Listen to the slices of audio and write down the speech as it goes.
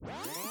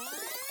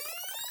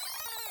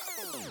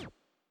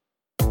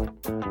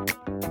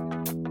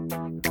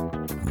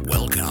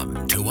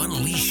Welcome to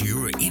Unleash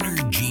Your Inner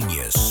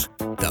Genius,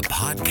 the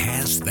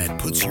podcast that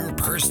puts your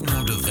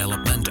personal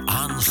development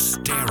on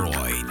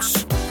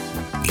steroids.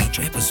 Each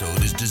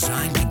episode is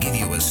designed to give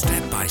you a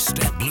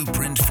step-by-step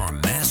blueprint for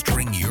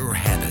mastering your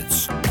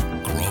habits,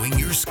 growing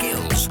your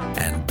skills,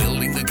 and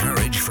building the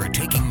courage for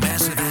taking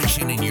massive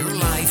action in your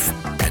life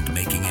and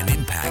making an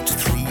impact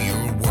through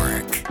your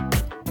work.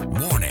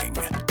 Warning,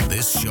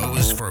 this show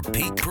is for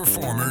peak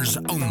performers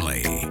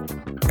only.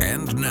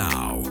 And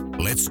now,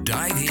 let's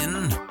dive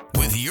in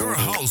with your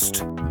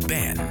host,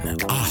 Ben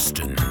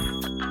Austin.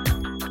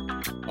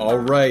 All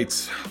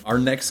right. Our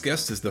next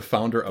guest is the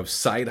founder of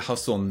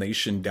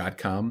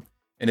SideHustleNation.com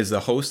and is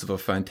the host of a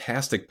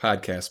fantastic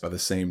podcast by the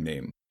same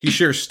name. He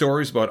shares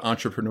stories about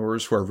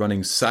entrepreneurs who are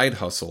running side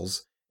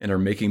hustles and are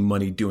making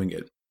money doing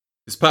it.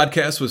 His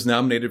podcast was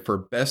nominated for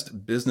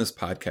Best Business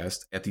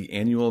Podcast at the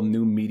annual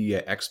New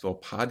Media Expo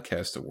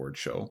Podcast Award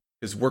Show.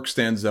 His work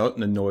stands out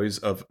in the noise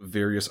of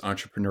various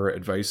entrepreneur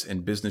advice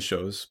and business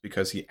shows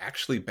because he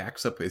actually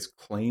backs up his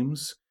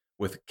claims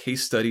with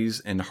case studies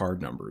and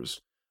hard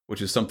numbers,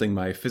 which is something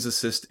my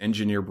physicist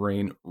engineer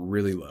brain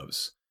really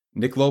loves.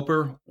 Nick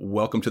Loper,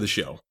 welcome to the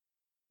show.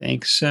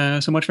 Thanks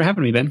so much for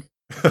having me, Ben.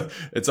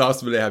 It's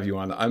awesome to have you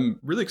on. I'm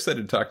really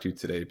excited to talk to you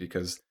today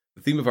because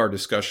the theme of our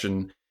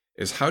discussion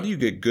is how do you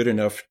get good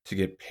enough to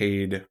get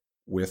paid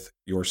with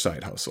your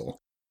side hustle?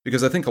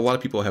 Because I think a lot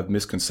of people have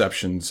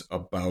misconceptions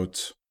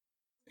about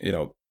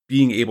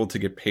being able to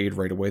get paid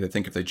right away. They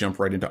think if they jump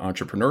right into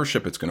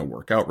entrepreneurship, it's going to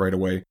work out right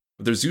away.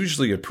 But there's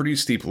usually a pretty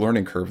steep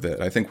learning curve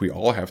that I think we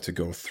all have to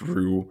go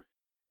through.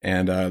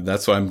 And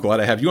that's why I'm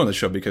glad I have you on the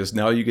show, because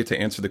now you get to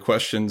answer the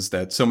questions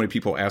that so many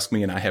people ask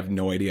me and I have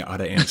no idea how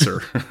to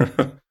answer.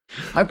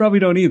 I probably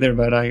don't either,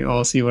 but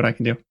I'll see what I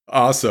can do.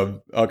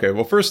 Awesome. Okay.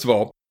 Well, first of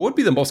all, what would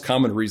be the most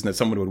common reason that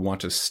someone would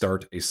want to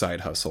start a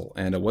side hustle?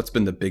 And what's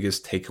been the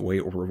biggest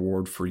takeaway or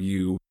reward for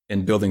you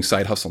in building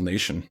Side Hustle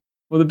Nation?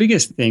 Well, the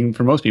biggest thing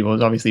for most people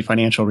is obviously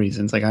financial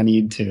reasons. Like I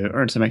need to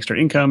earn some extra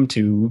income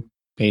to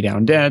pay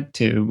down debt,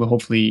 to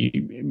hopefully,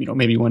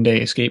 maybe one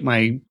day escape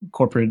my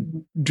corporate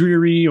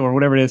dreary or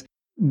whatever it is.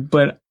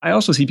 But I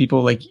also see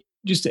people like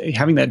just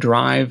having that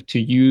drive to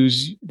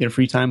use their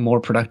free time more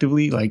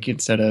productively. Like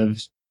instead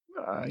of,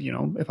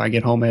 if I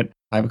get home at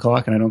 5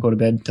 o'clock and I don't go to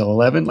bed till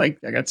 11, like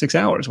I got 6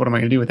 hours. What am I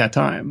going to do with that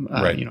time?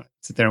 Right.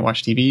 Sit there and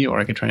watch TV, or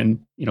I could try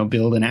and,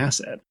 build an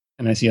asset.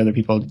 And I see other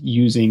people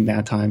using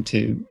that time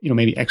to,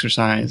 maybe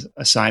exercise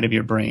a side of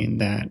your brain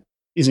that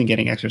isn't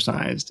getting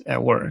exercised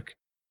at work.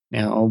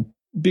 Now,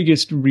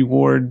 biggest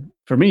reward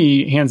for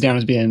me, hands down,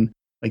 has been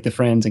like the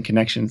friends and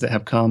connections that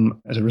have come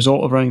as a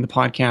result of running the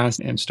podcast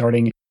and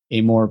starting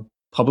a more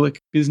public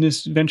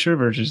business venture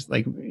versus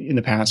like in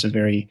the past is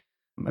very,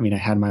 I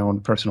had my own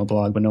personal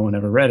blog, but no one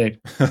ever read it.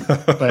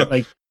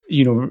 But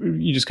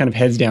you just kind of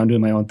heads down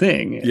doing my own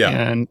thing. Yeah.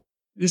 And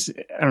this,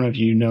 I don't know if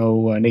you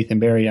know Nathan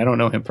Barry. I don't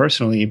know him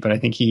personally, but I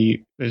think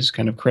he was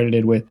kind of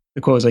credited with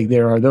the quotes like,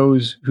 there are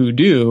those who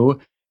do,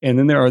 and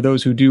then there are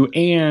those who do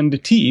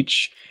and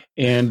teach.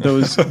 And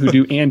those who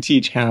do and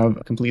teach have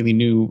a completely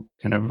new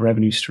kind of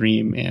revenue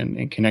stream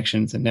and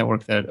connections and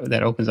network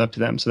that opens up to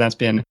them. So that's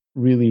been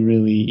really,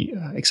 really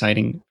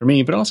exciting for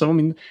me. But also,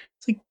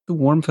 it's like the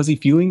warm, fuzzy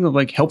feeling of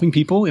like helping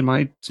people in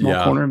my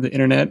small corner of the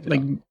internet,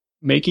 like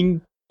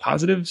making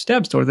positive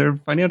steps toward their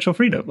financial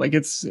freedom. Like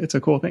it's a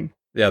cool thing.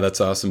 Yeah,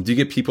 that's awesome. Do you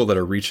get people that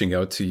are reaching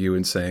out to you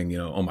and saying,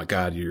 oh my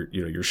God,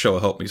 your show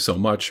helped me so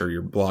much, or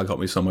your blog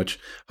helped me so much?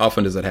 How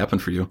often does that happen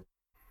for you?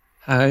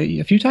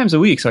 A few times a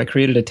week. So I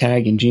created a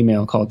tag in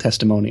Gmail called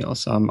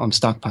testimonials. So I'm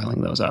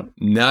stockpiling those up.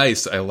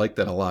 Nice. I like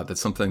that a lot. That's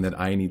something that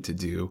I need to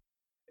do.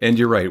 And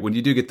you're right. When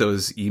you do get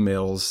those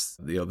emails,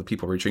 the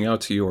people reaching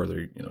out to you, or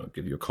they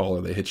give you a call,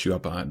 or they hit you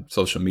up on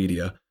social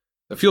media,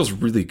 that feels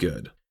really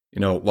good.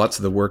 Lots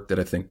of the work that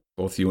I think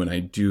both you and I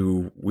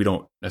do, we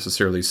don't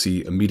necessarily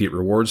see immediate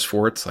rewards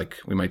for it. It's like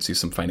we might see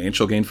some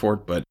financial gain for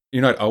it, but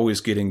you're not always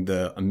getting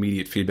the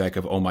immediate feedback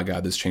of, oh my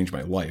God, this changed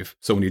my life.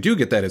 So when you do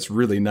get that, it's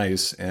really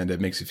nice and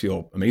it makes you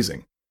feel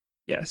amazing.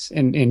 Yes.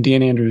 And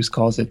Dan Andrews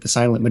calls it the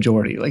silent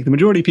majority. Like the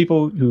majority of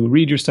people who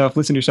read your stuff,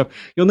 listen to your stuff,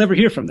 you'll never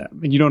hear from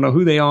them and you don't know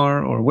who they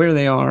are or where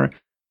they are.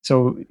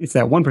 So it's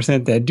that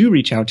 1% that do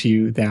reach out to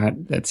you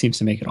that seems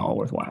to make it all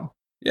worthwhile.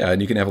 Yeah,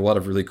 and you can have a lot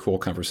of really cool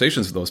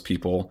conversations with those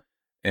people.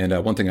 And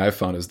one thing I've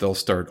found is they'll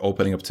start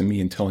opening up to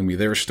me and telling me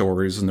their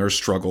stories and their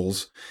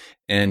struggles.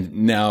 And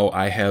now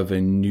I have a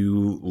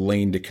new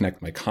lane to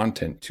connect my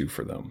content to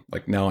for them.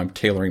 Like now I'm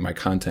tailoring my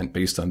content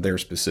based on their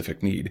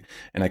specific need.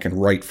 And I can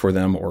write for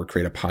them or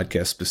create a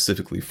podcast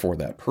specifically for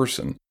that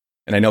person.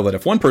 And I know that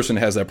if one person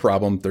has that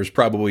problem, there's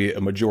probably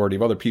a majority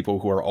of other people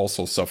who are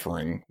also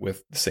suffering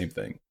with the same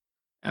thing.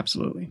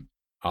 Absolutely.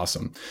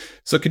 Awesome.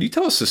 So could you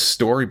tell us a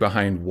story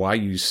behind why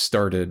you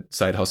started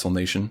Side Hustle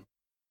Nation?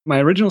 My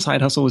original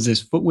side hustle was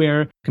this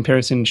footwear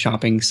comparison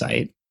shopping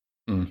site.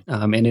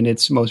 And in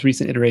its most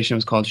recent iteration, it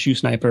was called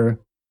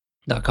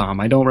shoesniper.com.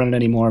 I don't run it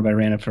anymore, but I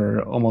ran it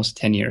for almost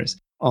 10 years.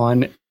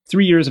 On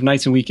 3 years of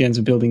nights and weekends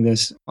of building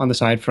this on the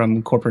side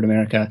from corporate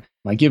America.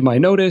 I give my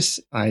notice.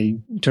 I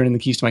turn in the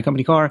keys to my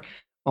company car.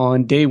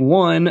 On day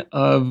one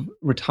of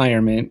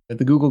retirement,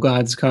 the Google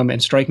gods come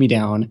and strike me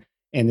down.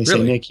 And they say,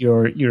 Really? Nick,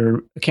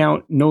 your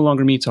account no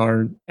longer meets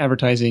our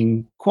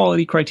advertising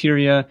quality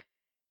criteria.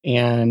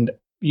 And,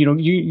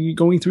 you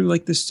going through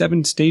like the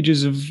 7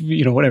 stages of,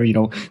 whatever,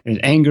 there's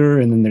anger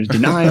and then there's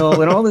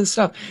denial and all this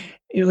stuff.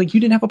 Like, you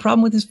didn't have a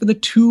problem with this for the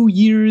 2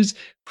 years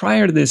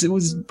prior to this. It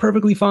was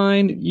perfectly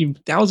fine. You've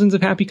thousands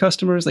of happy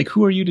customers. Like,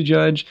 who are you to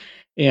judge?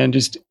 And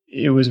just,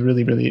 it was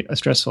really, really a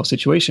stressful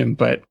situation.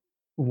 But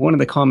one of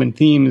the common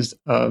themes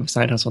of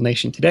Side Hustle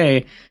Nation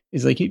today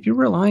is like, if you're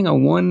relying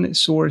on one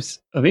source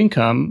of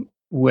income,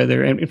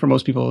 and for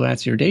most people,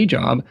 that's your day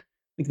job,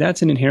 like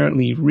that's an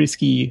inherently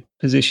risky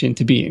position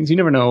to be in. 'Cause you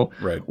never know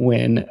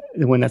when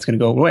that's going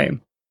to go away.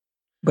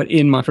 But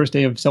in my first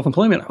day of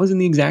self-employment, I was in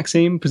the exact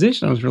same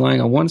position. I was relying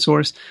on one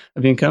source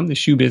of income, the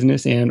shoe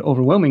business, and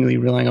overwhelmingly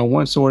relying on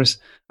one source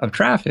of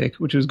traffic,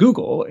 which was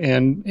Google.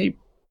 And hey,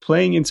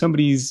 playing in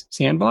somebody's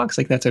sandbox,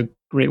 like that's a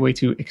great way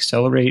to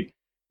accelerate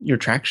your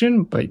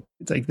traction, but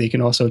it's like they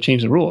can also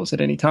change the rules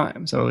at any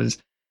time. So it was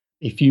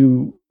a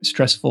few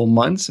stressful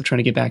months of trying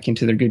to get back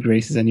into their good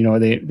graces. And,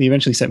 they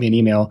eventually sent me an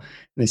email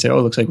and they said, oh,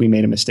 it looks like we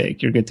made a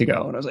mistake. You're good to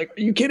go. And I was like,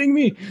 are you kidding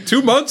me?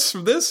 2 months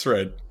from this,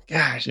 right?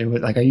 Gosh, it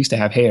was like I used to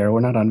have hair. We're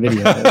not on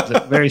video. It was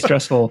a very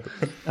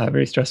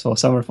stressful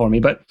summer for me.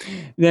 But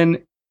then,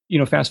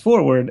 fast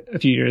forward a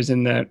few years,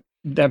 and that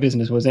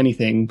business was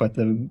anything but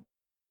the,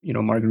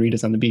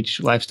 margaritas on the beach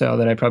lifestyle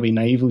that I probably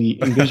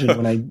naively envisioned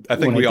when I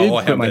think we all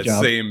have that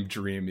same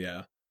dream.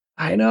 Yeah.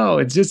 I know.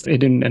 It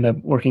didn't end up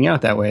working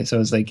out that way. So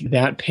it's like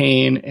that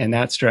pain and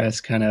that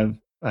stress kind of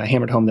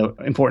hammered home the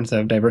importance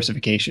of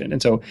diversification.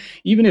 And so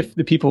even if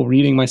the people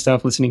reading my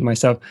stuff, listening to my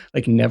stuff,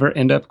 like never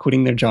end up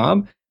quitting their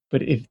job,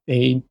 but if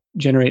they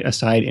generate a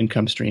side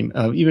income stream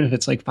of, even if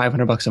it's like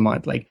 $500 a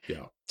month, like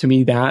to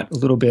me, that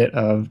little bit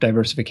of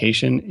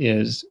diversification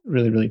is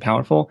really, really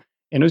powerful.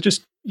 And it was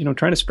just,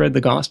 trying to spread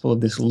the gospel of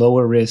this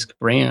lower risk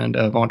brand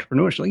of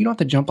entrepreneurship. Like, you don't have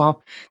to jump off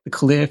the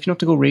cliff. You don't have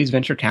to go raise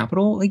venture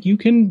capital. Like, you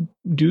can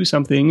do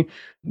something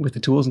with the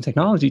tools and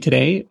technology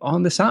today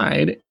on the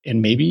side.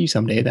 And maybe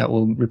someday that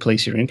will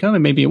replace your income,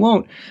 and maybe it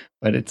won't.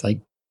 But it's like,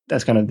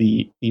 that's kind of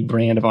the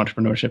brand of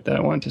entrepreneurship that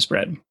I wanted to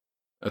spread.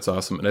 That's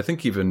awesome. And I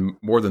think even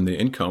more than the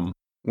income,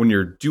 when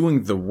you're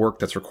doing the work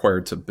that's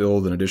required to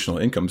build an additional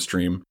income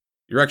stream,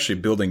 you're actually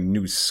building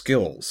new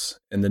skills.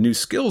 And the new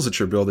skills that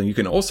you're building, you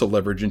can also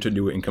leverage into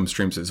new income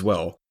streams as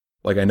well.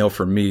 Like, I know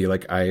for me,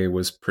 like, I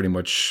was pretty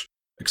much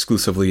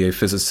exclusively a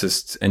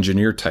physicist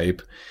engineer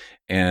type,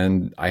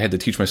 and I had to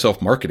teach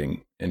myself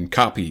marketing and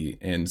copy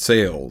and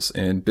sales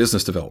and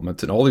business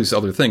development and all these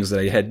other things that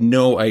I had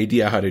no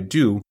idea how to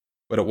do.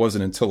 But it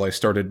wasn't until I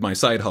started my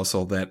side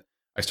hustle that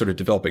I started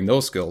developing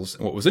those skills.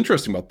 And what was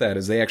interesting about that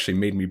is they actually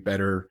made me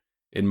better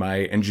in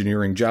my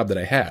engineering job that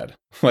I had.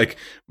 Like,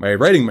 my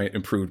writing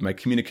improved, my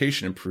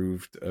communication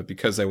improved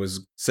because I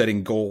was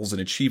setting goals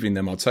and achieving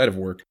them outside of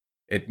work.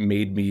 It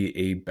made me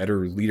a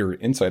better leader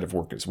inside of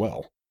work as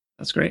well.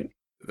 That's great.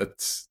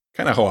 That's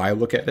kind of how I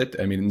look at it.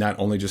 I mean, not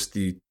only just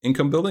the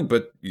income building,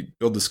 but you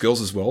build the skills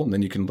as well, and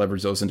then you can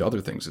leverage those into other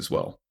things as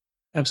well.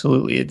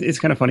 Absolutely. It's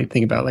kind of funny to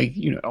think about, like,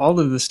 all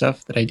of the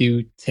stuff that I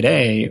do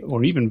today,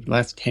 or even the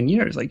last 10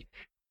 years, like,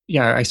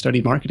 yeah, I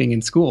studied marketing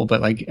in school,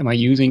 but like, am I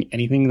using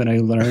anything that I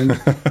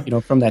learned,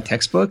 from that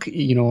textbook,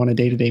 on a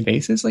day-to-day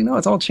basis? Like, no,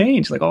 it's all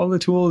changed. Like, all the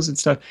tools and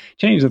stuff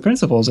changed. The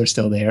principles are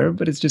still there,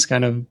 but it's just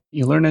kind of,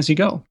 you learn as you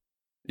go.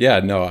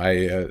 Yeah, no,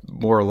 I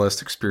more or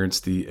less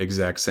experienced the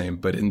exact same,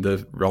 but in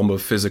the realm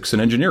of physics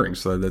and engineering.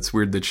 So that's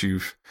weird that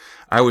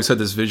I always had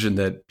this vision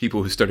that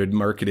people who started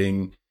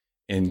marketing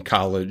in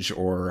college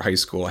or high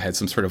school had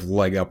some sort of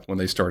leg up when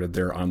they started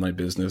their online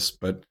business,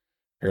 but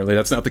apparently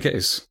that's not the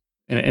case.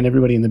 And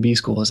everybody in the B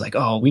school is like,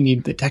 oh, we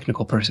need the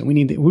technical person. We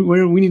need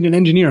an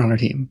engineer on our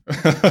team.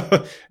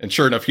 And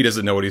sure enough, he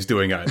doesn't know what he's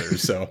doing either.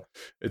 So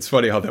it's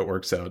funny how that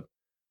works out.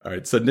 All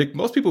right. So Nick,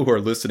 most people who are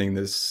listening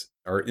this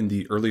are in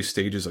the early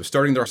stages of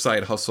starting their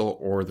side hustle,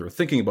 or they're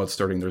thinking about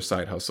starting their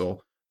side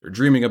hustle. They're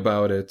dreaming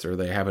about it, or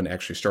they haven't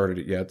actually started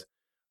it yet.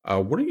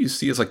 What do you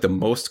see as like the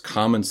most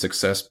common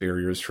success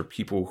barriers for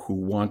people who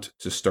want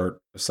to start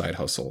a side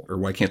hustle, or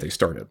why can't they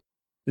start it?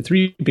 The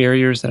 3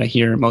 barriers that I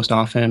hear most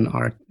often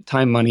are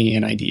time, money,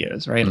 and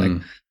ideas, right?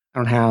 Like, I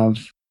don't have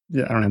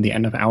the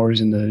end of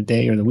hours in the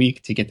day or the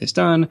week to get this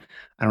done.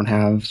 I don't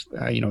have,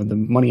 the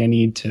money I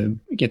need to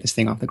get this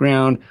thing off the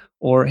ground.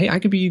 Or, hey, I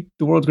could be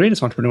the world's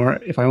greatest entrepreneur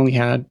if I only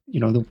had,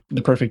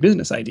 the perfect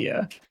business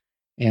idea.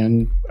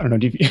 And I don't know,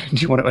 do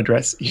you want to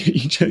address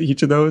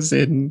each of those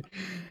in?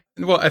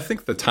 Well, I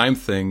think the time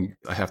thing,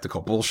 I have to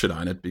call bullshit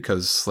on it,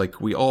 because like,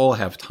 we all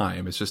have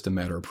time. It's just a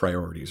matter of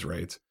priorities,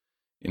 right?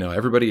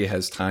 Everybody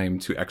has time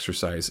to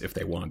exercise if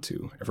they want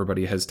to.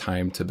 Everybody has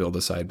time to build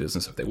a side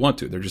business if they want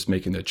to. They're just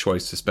making the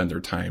choice to spend their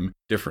time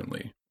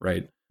differently,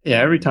 right? Yeah,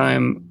 every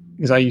time,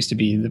 because I used to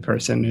be the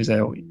person who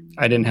said,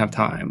 I didn't have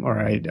time, or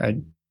I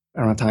don't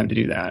have time to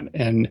do that.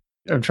 And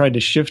I've tried to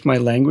shift my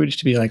language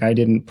to be like, I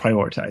didn't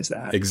prioritize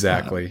that.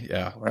 Exactly.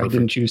 Yeah. Or I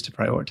didn't choose to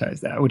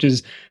prioritize that, which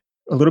is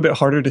a little bit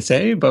harder to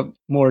say, but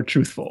more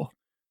truthful.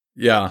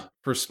 Yeah.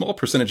 For a small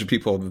percentage of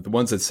people, the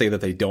ones that say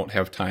that they don't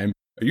have time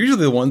are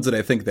usually the ones that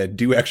I think that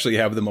do actually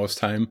have the most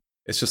time.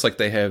 It's just like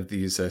they have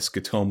these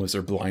scotomas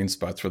or blind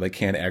spots where they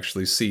can't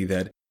actually see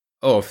that,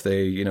 oh, if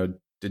they,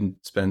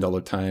 didn't spend all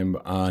their time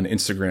on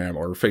Instagram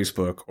or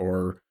Facebook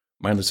or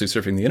mindlessly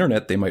surfing the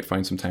internet, they might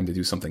find some time to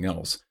do something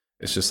else.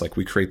 It's just like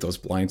we create those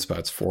blind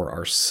spots for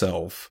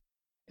ourselves.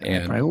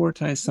 And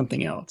prioritize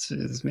something else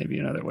is maybe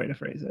another way to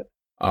phrase it.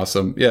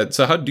 Awesome. Yeah.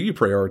 So how do you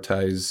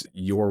prioritize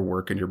your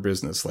work and your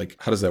business? Like,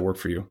 how does that work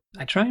for you?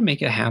 I try and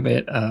make a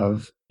habit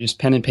of just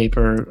pen and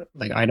paper,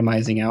 like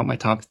itemizing out my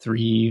top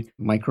 3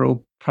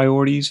 micro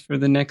priorities for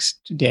the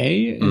next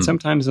day. And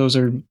sometimes those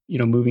are,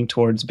 moving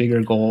towards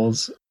bigger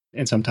goals.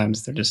 And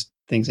sometimes they're just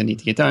things that need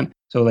to get done.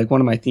 So like one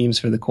of my themes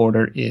for the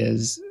quarter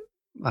is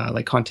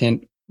like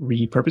content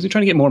repurposing,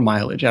 trying to get more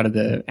mileage out of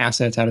the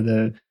assets, out of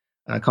the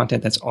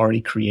content that's already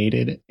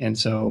created. And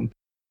so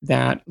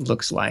that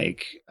looks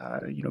like,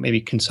 maybe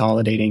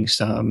consolidating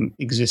some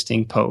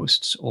existing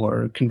posts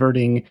or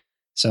converting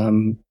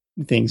some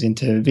things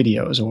into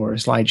videos or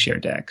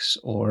SlideShare decks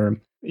or,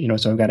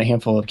 so I've got a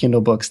handful of Kindle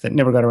books that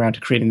never got around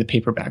to creating the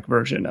paperback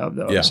version of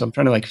those. Yeah. So I'm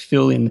trying to like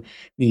fill in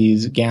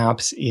these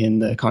gaps in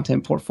the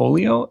content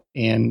portfolio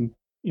and,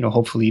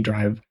 hopefully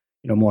drive,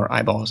 more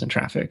eyeballs and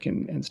traffic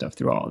and stuff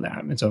through all of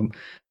that. And so,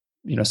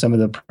 some of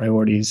the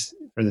priorities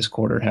for this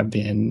quarter have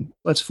been,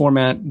 let's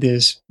format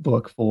this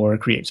book for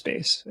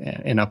CreateSpace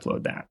and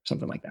upload that,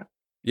 something like that.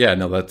 Yeah,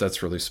 no,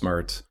 that's really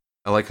smart.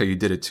 I like how you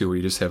did it too, where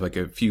you just have like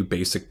a few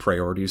basic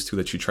priorities too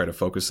that you try to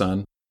focus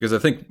on. Because I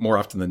think more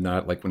often than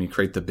not, like when you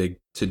create the big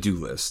to-do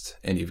list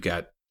and you've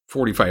got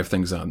 45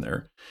 things on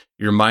there,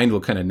 your mind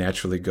will kind of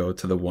naturally go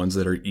to the ones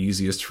that are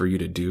easiest for you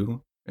to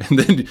do. And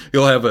then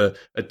you'll have a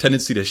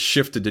tendency to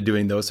shift into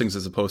doing those things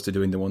as opposed to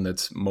doing the one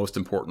that's most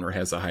important or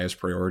has the highest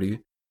priority.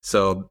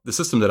 So the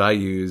system that I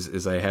use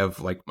is I have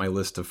like my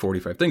list of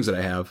 45 things that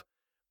I have,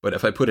 but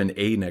if I put an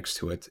A next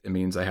to it, it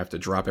means I have to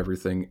drop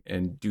everything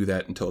and do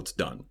that until it's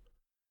done.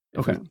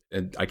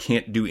 And I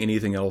can't do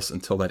anything else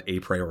until that A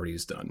priority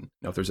is done.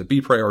 Now, if there's a B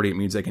priority, it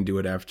means I can do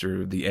it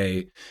after the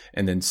A,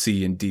 and then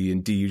C and D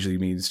usually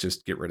means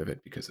just get rid of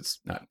it because it's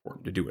not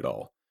important to do it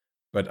all.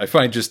 But I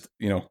find just,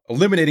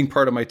 eliminating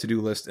part of my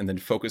to-do list and then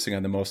focusing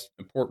on the most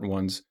important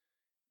ones,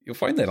 you'll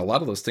find that a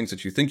lot of those things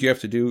that you think you have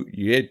to do,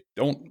 you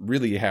don't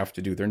really have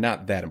to do. They're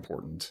not that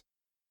important.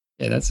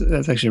 Yeah, that's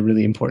actually a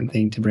really important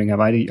thing to bring up.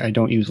 I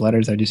don't use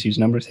letters. I just use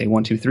numbers. Hey,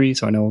 1, 2, 3.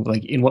 So I know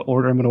like in what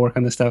order I'm going to work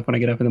on this stuff when I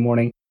get up in the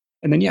morning.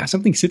 And then, yeah,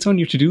 something sits on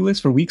your to-do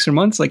list for weeks or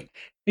months. Like,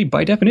 hey,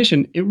 by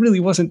definition, it really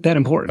wasn't that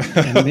important.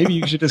 And maybe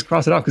you should just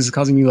cross it off because it's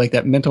causing you like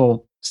that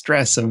mental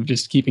stress of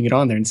just keeping it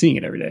on there and seeing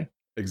it every day.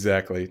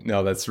 Exactly.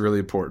 No, that's really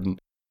important.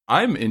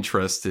 I'm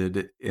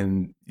interested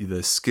in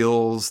the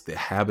skills, the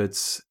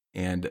habits,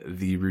 and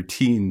the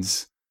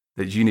routines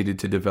that you needed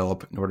to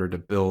develop in order to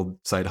build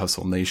Side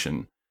Hustle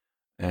Nation.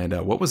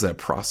 And what was that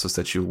process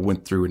that you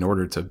went through in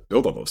order to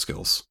build all those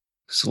skills?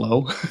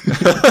 Slow.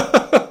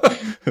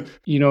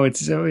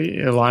 It's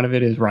a lot of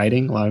it is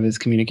writing, a lot of it is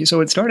communicating. So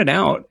it started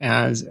out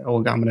as,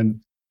 I'm going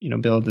to,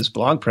 build this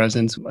blog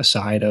presence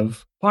aside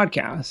of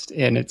podcast.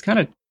 And it's kind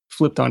of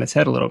flipped on its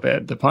head a little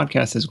bit. The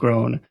podcast has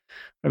grown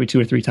probably 2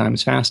 or 3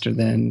 times faster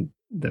than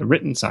the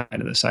written side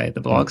of the site,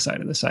 the blog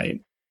side of the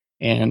site.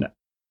 And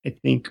I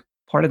think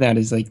part of that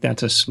is like,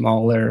 that's a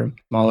smaller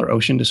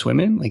ocean to swim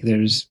in. Like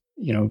there's,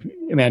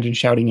 imagine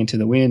shouting into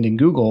the wind in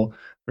Google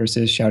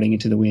versus shouting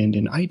into the wind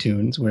in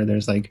iTunes, where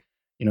there's like,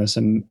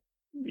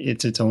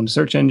 it's its own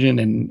search engine.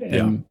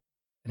 And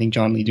I think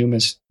John Lee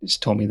Dumas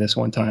told me this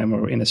one time,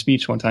 or in a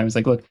speech one time, it's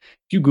like, look,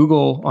 if you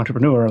Google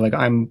entrepreneur, like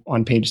I'm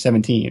on page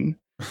 17.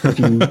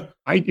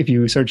 If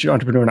you search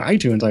entrepreneur on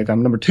iTunes, like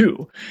I'm number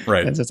 2.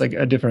 Right. And so it's like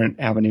a different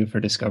avenue for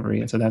discovery.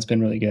 And so that's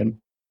been really good.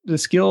 The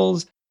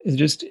skills is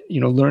just,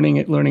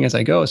 learning as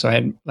I go. So I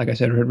had, like I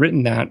said, had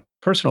written that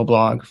personal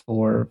blog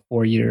for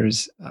 4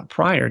 years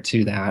prior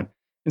to that.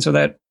 And so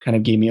that kind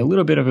of gave me a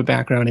little bit of a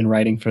background in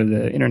writing for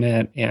the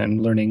internet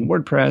and learning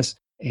WordPress.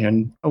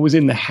 And I was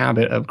in the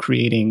habit of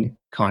creating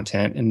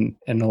content,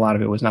 and a lot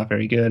of it was not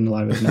very good, and a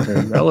lot of it was not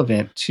very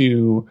relevant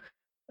to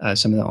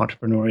some of the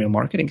entrepreneurial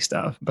marketing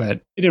stuff. But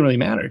it didn't really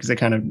matter because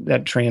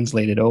that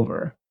translated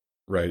over.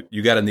 Right.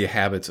 You got in the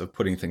habits of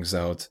putting things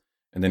out,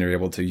 and then you're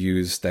able to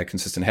use that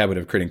consistent habit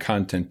of creating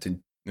content to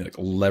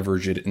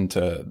leverage it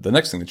into the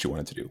next thing that you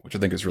wanted to do, which I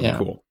think is really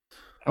cool.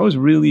 I was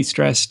really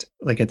stressed,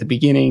 like at the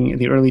beginning,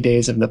 the early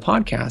days of the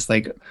podcast,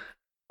 like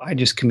I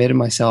just committed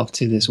myself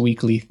to this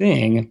weekly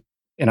thing.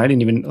 And I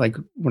didn't even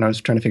when I was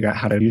trying to figure out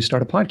how to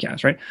start a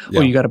podcast, right? Yeah.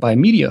 Well, you got to buy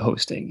media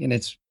hosting, and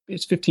it's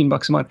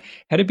 $15 a month.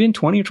 Had it been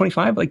 20 or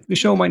 25, like the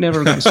show might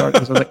never have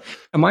started. So I was like,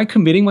 am I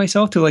committing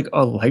myself to like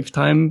a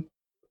lifetime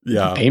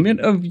payment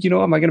of,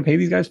 am I going to pay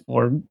these guys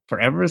for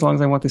forever as long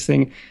as I want this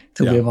thing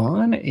to live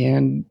on?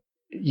 And,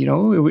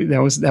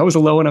 that was a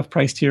low enough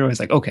price tier. I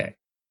was like, okay,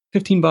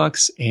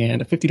 $15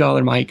 and a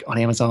 $50 mic on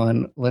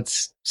Amazon.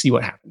 Let's see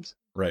what happens.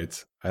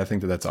 Right. I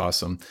think that that's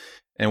awesome.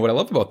 And what I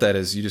love about that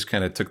is you just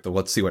kind of took the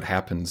let's see what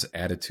happens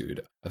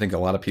attitude. I think a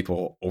lot of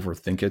people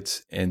overthink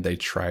it and they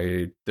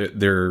try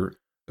their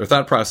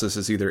thought process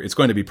is either it's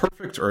going to be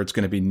perfect or it's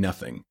going to be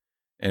nothing.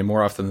 And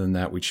more often than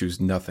that, we choose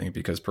nothing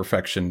because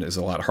perfection is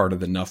a lot harder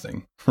than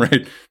nothing,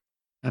 right?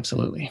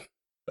 Absolutely.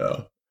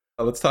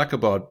 Let's talk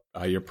about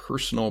your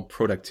personal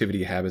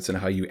productivity habits and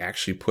how you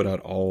actually put out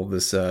all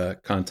this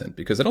content,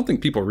 because I don't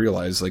think people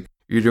realize, like,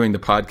 you're doing the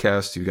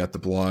podcast, you got the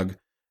blog,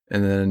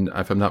 and then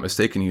if I'm not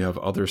mistaken, you have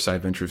other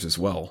side ventures as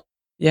well.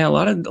 Yeah, a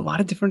lot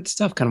of different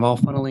stuff kind of all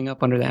funneling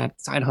up under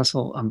that side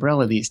hustle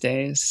umbrella these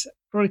days.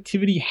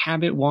 Productivity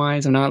habit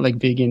wise, I'm not like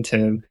big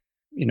into,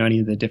 any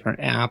of the different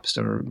apps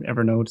or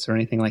Evernotes or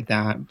anything like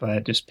that,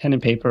 but just pen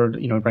and paper,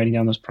 writing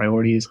down those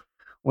priorities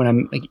when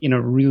I'm like in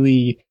a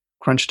really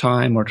crunch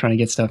time or trying to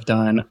get stuff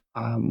done.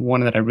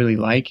 One that I really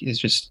like is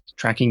just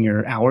tracking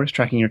your hours,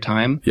 tracking your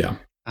time. Yeah.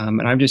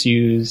 And I've just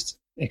used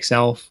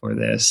Excel for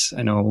this.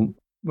 I know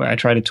I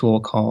tried a tool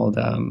called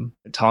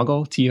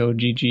Toggle,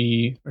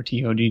 Togg or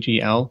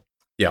Toggl.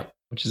 Yeah.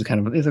 Which is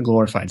it's a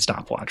glorified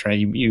stopwatch, right?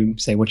 You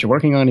say what you're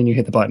working on and you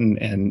hit the button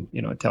and,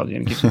 it tells you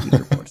and gives you these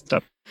reports and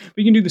stuff. But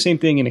you can do the same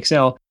thing in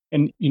Excel.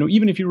 And,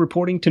 even if you're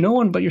reporting to no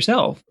one but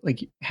yourself,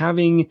 like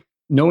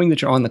knowing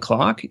that you're on the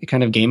clock, it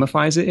kind of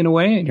gamifies it in a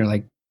way. And you're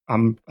like,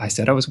 I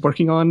said I was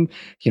working on,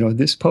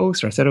 this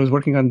post, or I said I was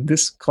working on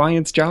this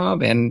client's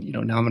job, and, now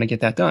I'm going to get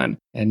that done.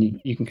 And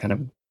you can kind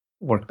of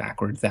work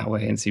backwards that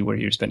way and see where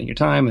you're spending your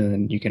time. And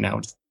then you can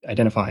now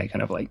identify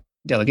kind of like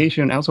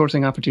delegation,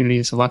 outsourcing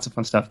opportunities. So lots of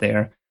fun stuff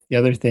there. The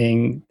other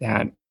thing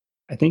that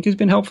I think has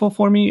been helpful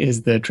for me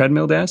is the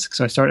treadmill desk.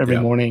 So I start every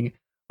morning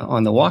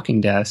on the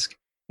walking desk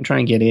and try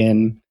and get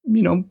in,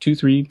 2,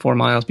 3, 4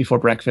 miles before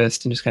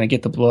breakfast and just kind of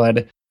get the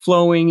blood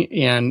flowing.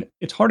 And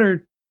it's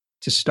harder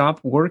to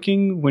stop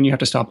working when you have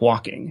to stop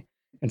walking.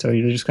 And so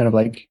you're just kind of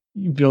like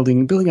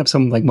building up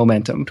some like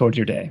momentum towards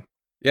your day.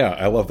 Yeah,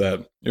 I love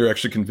that. You're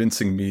actually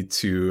convincing me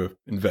to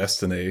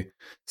invest in a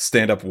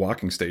stand-up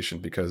walking station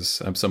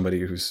because I'm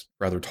somebody who's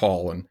rather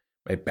tall and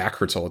my back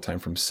hurts all the time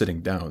from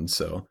sitting down.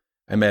 So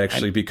I might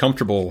actually be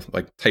comfortable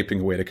like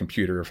typing away at a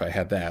computer if I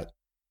had that.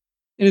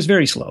 It is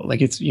very slow.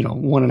 Like it's,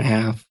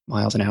 1.5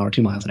 miles an hour,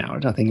 2 miles an hour.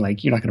 Nothing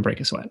like you're not going to break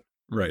a sweat.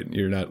 Right.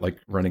 You're not like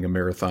running a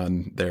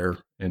marathon there.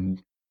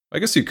 And I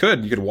guess you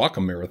could walk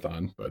a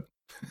marathon, but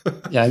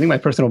yeah, I think my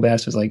personal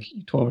best was like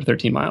 12 or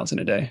 13 miles in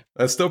a day.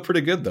 That's still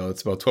pretty good though.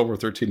 It's about 12 or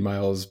 13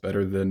 miles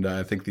better than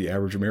I think the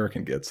average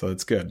American gets. So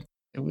that's good.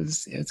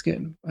 It's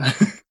good.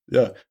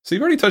 Yeah. So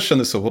you've already touched on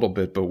this a little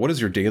bit, but what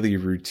does your daily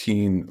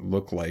routine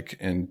look like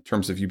in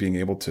terms of you being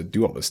able to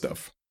do all this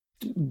stuff?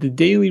 The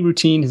daily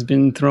routine has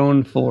been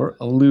thrown for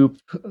a loop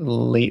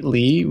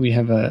lately. We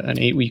have an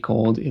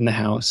 8-week-old in the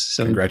house.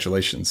 So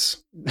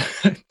congratulations.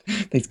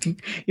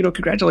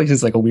 Congratulations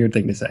is like a weird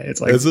thing to say.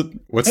 It's like, is it?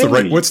 What's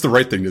the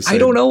right thing to say? I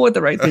don't know what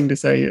the right thing to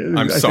say is.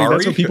 I'm sorry.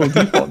 That's what people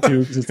default to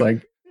because it's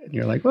like, and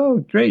you're like, oh,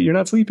 great, you're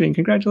not sleeping.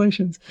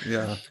 Congratulations.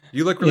 Yeah.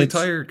 You look really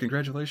tired.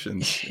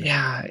 Congratulations.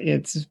 Yeah.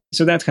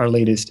 So that's our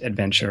latest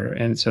adventure.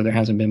 And so there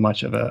hasn't been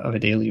much of a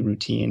daily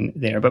routine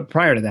there. But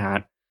prior to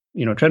that,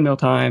 treadmill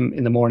time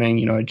in the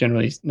morning, I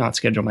generally not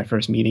schedule my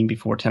first meeting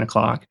before 10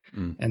 o'clock.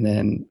 And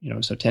then,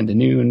 so 10 to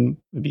noon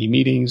would be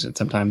meetings and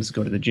sometimes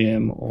go to the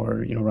gym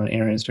or, run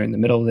errands during the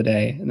middle of the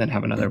day and then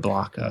have another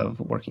block of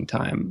working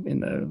time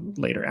in the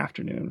later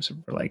afternoon. So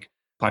for like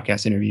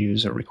podcast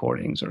interviews or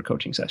recordings or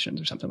coaching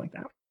sessions or something like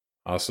that.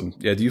 Awesome.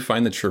 Yeah. Do you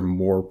find that you're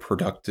more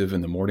productive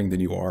in the morning than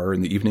you are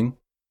in the evening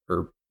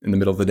or in the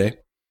middle of the day?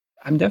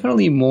 I'm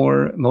definitely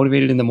more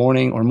motivated in the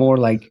morning or more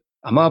like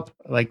I'm up,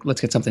 like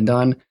let's get something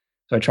done.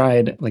 So I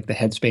tried like the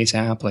Headspace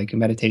app, like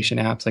meditation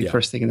apps, like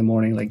first thing in the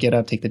morning, like get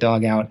up, take the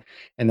dog out,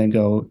 and then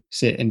go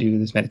sit and do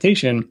this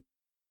meditation.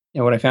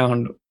 And what I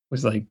found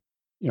was like,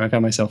 I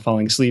found myself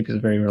falling asleep. It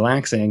was very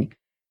relaxing.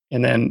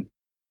 And then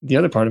the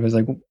other part of it was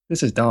like, well,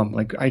 this is dumb.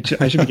 Like I should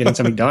be getting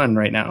something done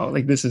right now.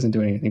 Like this isn't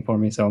doing anything for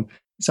me. So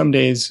some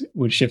days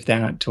would shift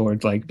that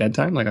towards like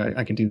bedtime. Like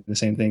I can do the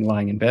same thing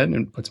lying in bed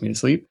and it puts me to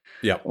sleep.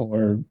 Yeah.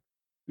 Or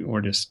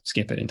just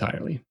skip it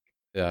entirely.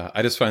 Yeah,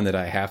 I just find that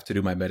I have to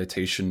do my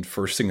meditation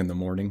first thing in the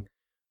morning.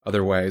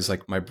 Otherwise,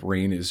 like my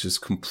brain is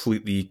just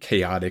completely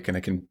chaotic and I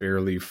can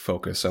barely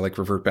focus. I like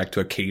revert back to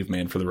a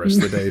caveman for the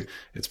rest of the day.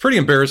 It's pretty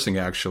embarrassing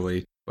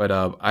actually. But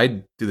I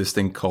do this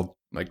thing called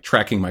like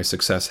tracking my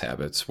success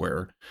habits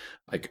where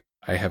like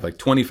I have like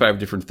 25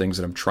 different things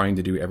that I'm trying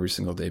to do every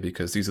single day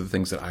because these are the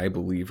things that I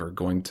believe are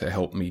going to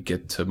help me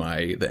get to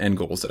the end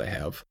goals that I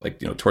have, like,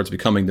 towards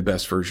becoming the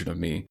best version of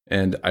me.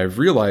 And I've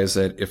realized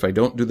that if I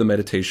don't do the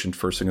meditation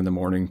first thing in the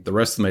morning, the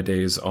rest of my day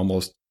is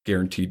almost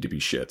guaranteed to be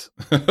shit.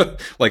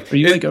 Like, are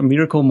you like a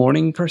miracle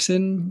morning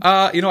person?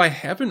 I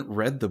haven't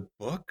read the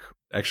book.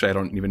 Actually, I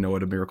don't even know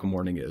what a miracle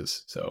morning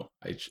is. So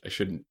I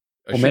shouldn't.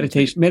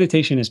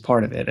 Meditation is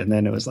part of it. And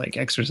then it was like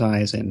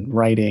exercise and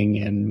writing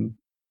and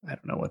I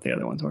don't know what the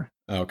other ones were.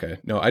 Okay.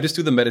 No, I just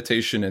do the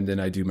meditation and then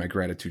I do my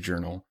gratitude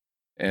journal.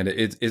 And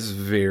it is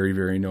very,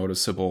 very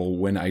noticeable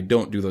when I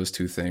don't do those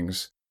two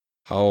things,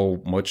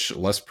 how much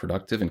less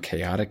productive and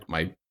chaotic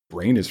my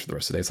brain is for the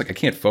rest of the day. It's like I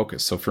can't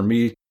focus. So for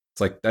me, it's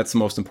like that's the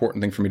most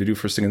important thing for me to do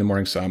first thing in the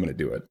morning. So I'm going to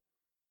do it.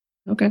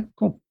 Okay,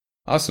 cool.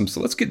 Awesome. So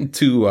let's get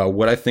into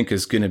what I think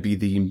is going to be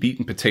the meat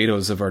and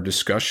potatoes of our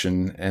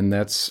discussion. And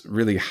that's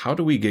really, how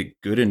do we get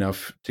good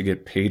enough to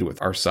get paid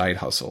with our side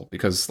hustle?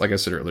 Because like I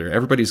said earlier,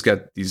 everybody's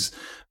got these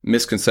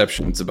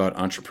misconceptions about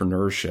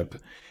entrepreneurship.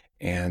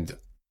 And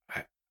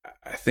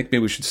I think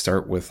maybe we should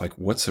start with like,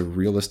 what's a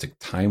realistic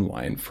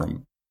timeline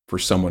for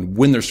someone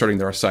when they're starting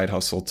their side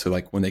hustle to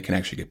like when they can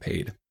actually get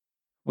paid?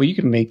 Well, you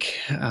can make,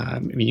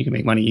 you can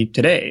make money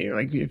today.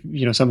 Like,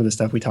 some of the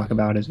stuff we talk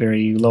about is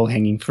very low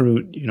hanging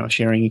fruit,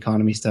 sharing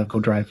economy stuff, go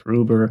drive for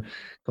Uber,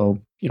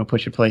 go,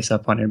 put your place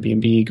up on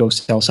Airbnb, go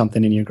sell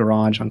something in your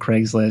garage on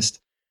Craigslist.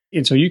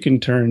 And so you can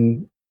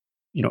turn,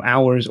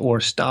 hours or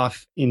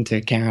stuff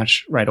into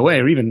cash right away.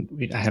 Or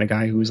even I had a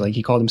guy who was like,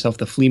 he called himself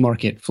the flea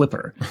market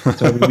flipper.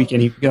 So every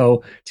weekend he'd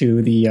go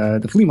to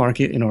the flea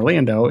market in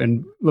Orlando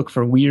and look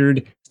for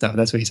weird stuff.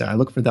 That's what he said. I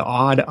look for the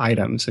odd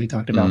items. So he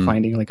talked about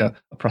finding like a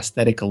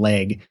prosthetic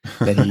leg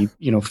that he,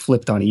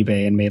 flipped on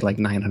eBay and made like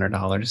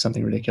 $900,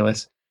 something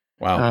ridiculous.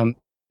 Wow.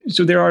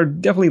 So there are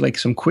definitely like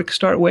some quick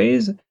start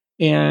ways,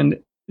 and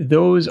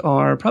those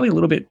are probably a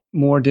little bit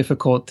more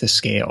difficult to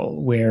scale,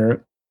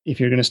 where if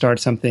you're going to start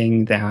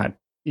something that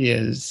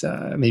is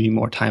maybe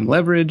more time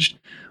leveraged,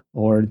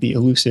 or the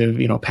elusive,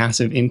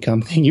 passive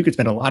income thing, you could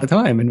spend a lot of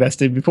time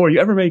invested before you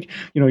ever make,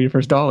 your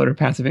first dollar of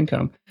passive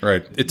income.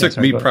 Right. It took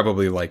me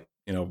probably like,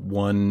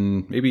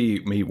 maybe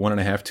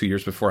 1.5, 2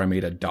 years before I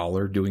made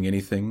 $1 doing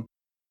anything.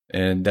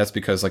 And that's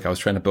because like I was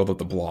trying to build up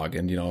the blog,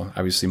 and,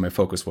 obviously my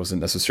focus wasn't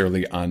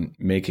necessarily on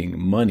making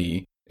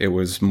money. It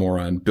was more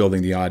on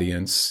building the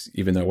audience,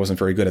 even though I wasn't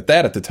very good at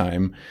that at the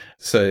time.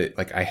 So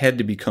like I had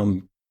to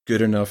become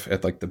good enough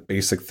at like the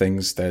basic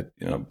things that,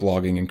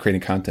 blogging and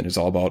creating content is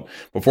all about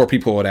before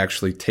people would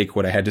actually take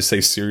what I had to say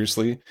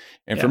seriously.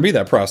 And for me,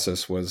 that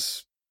process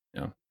was,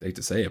 I hate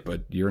to say it,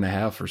 but 1.5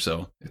 years or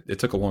so. It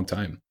took a long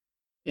time.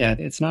 Yeah,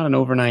 it's not an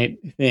overnight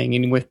thing.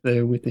 And with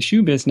the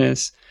shoe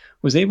business,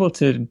 was able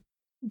to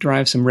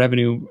drive some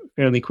revenue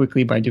fairly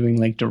quickly by doing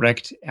like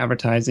direct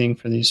advertising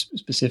for these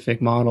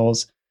specific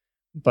models.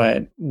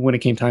 But when it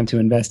came time to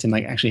invest in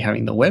like actually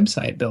having the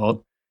website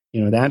built,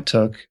 that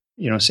took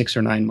 6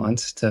 or 9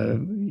 months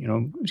to,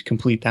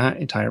 complete that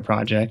entire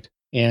project.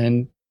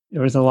 And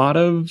there was a lot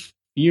of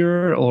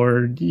fear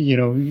or,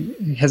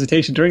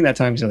 hesitation during that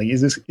time. So like,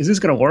 is this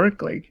going to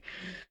work? Like,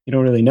 you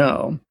don't really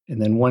know.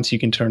 And then once you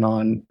can turn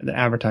on the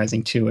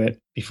advertising to it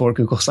before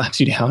Google slaps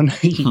you down,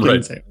 you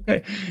can say,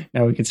 okay,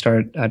 now we can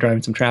start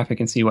driving some traffic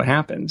and see what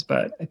happens.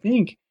 But I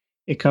think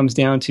it comes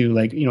down to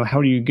like, how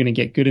are you going to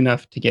get good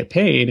enough to get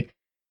paid?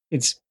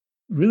 It's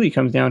really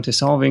comes down to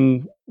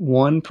solving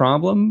one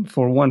problem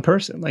for one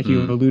person, like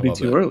you alluded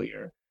to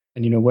earlier.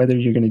 And, whether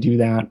you're going to do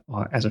that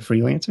as a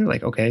freelancer,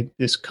 like, okay,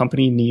 this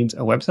company needs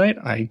a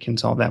website, I can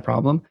solve that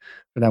problem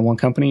for that one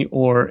company.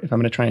 Or if I'm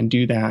going to try and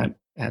do that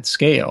at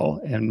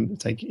scale, and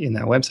it's like in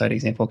that website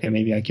example, okay,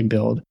 maybe I can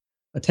build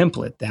a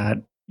template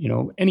that,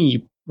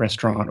 any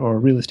restaurant or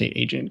real estate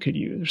agent could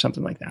use or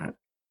something like that.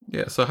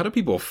 Yeah. So how do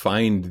people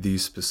find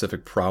these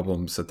specific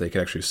problems that they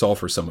can actually solve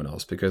for someone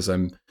else? Because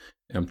I'm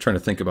trying to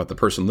think about the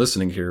person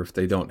listening here. If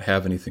they don't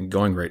have anything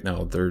going right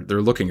now,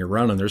 they're looking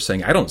around and they're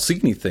saying, I don't see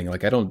anything.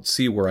 Like I don't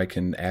see where I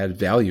can add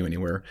value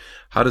anywhere.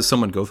 How does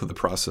someone go through the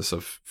process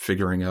of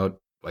figuring out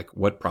like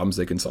what problems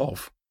they can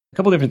solve? A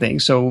couple different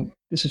things. So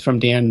this is from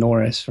Dan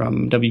Norris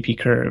from WP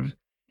Curve.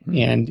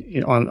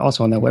 And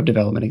also on that web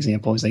development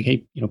example, is like,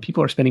 hey,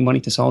 people are spending money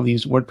to solve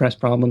these WordPress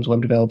problems.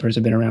 Web developers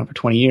have been around for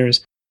 20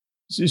 years.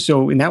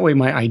 So in that way,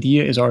 my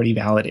idea is already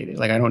validated.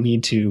 Like I don't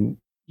need to,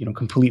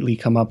 completely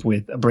come up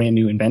with a brand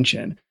new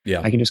invention.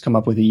 Yeah. I can just come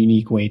up with a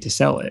unique way to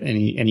sell it. And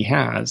he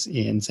has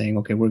in saying,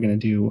 okay, we're going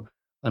to do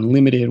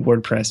unlimited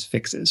WordPress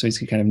fixes. So he's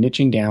kind of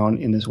niching down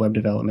in this web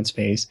development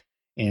space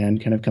and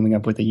kind of coming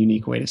up with a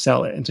unique way to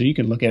sell it. And so you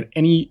can look at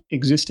any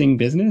existing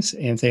business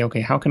and say,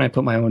 okay, how can I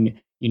put my own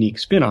unique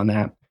spin on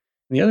that?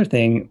 And the other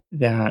thing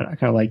that I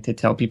kind of like to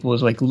tell people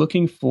is like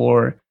looking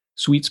for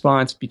sweet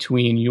spots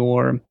between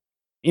your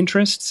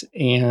interests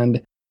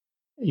and,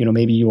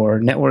 maybe your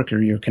network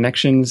or your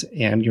connections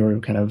and your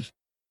kind of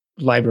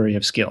library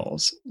of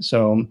skills.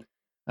 So,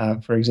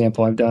 for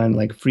example, I've done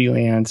like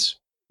freelance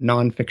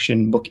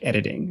nonfiction book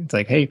editing. It's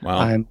like, hey, wow.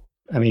 I'm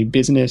a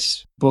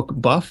business book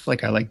buff.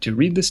 Like I like to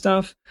read the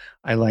stuff.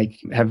 I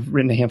have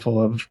written a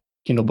handful of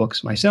Kindle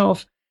books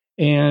myself,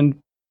 and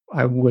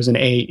I was an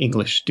A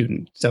English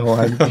student. So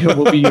I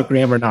will be your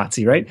grammar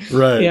Nazi, right?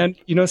 Right.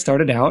 And,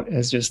 started out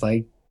as just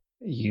like,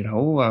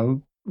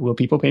 will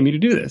people pay me to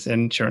do this?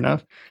 And sure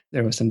enough,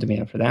 there was some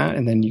demand for that.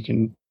 And then you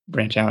can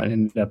branch out and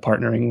end up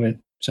partnering with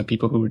some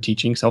people who were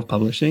teaching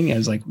self-publishing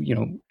as like,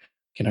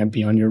 can I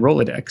be on your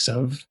Rolodex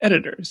of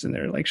editors? And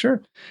they're like,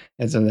 sure.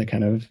 And so that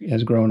kind of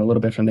has grown a little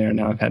bit from there.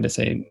 Now I've had to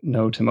say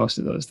no to most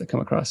of those that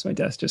come across my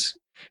desk just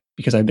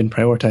because I've been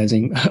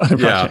prioritizing other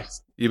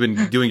projects. You've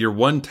been doing your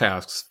one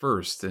tasks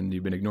first and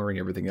you've been ignoring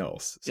everything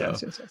else. So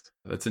yes.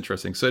 that's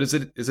interesting. So is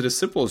it as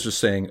simple as just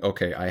saying,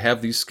 okay, I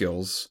have these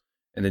skills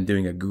and then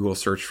doing a Google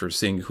search for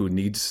seeing who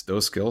needs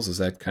those skills. Is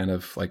that kind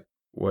of like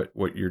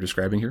what you're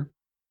describing here?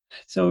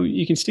 So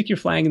you can stick your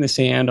flag in the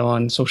sand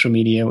on social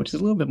media, which is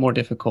a little bit more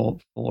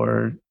difficult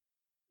for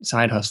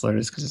side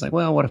hustlers because it's like,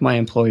 well, what if my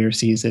employer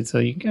sees it? So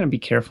you can kind of be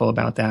careful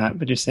about that.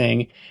 But just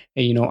saying,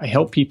 hey, I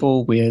help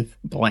people with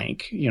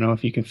blank.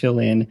 If you can fill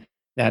in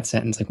that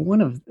sentence, like I'm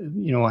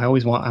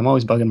always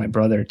bugging my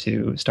brother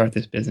to start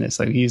this business.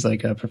 Like he's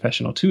like a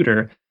professional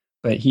tutor,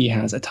 but he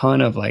has a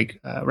ton of like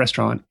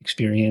restaurant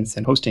experience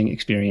and hosting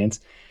experience.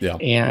 Yeah.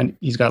 And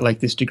he's got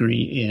like this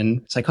degree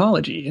in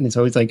psychology. And it's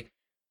always like,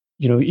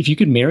 if you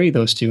could marry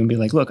those two and be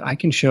like, look, I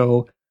can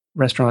show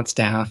restaurant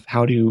staff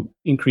how to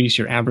increase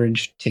your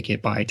average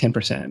ticket by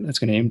 10%. That's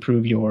going to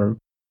improve your,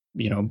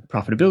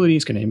 profitability.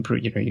 It's going to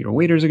improve, your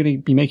waiters are going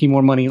to be making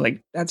more money.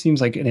 Like that seems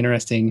like an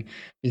interesting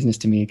business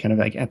to me, kind of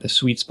like at the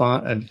sweet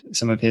spot of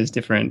some of his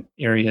different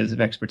areas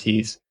of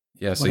expertise.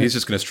 Yeah. So he's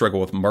just going to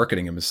struggle with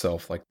marketing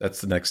himself. Like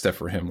that's the next step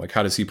for him. Like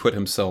how does he put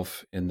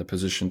himself in the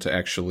position to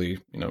actually,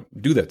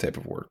 do that type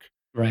of work?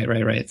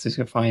 Right. So he's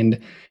going to find,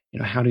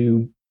 how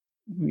to,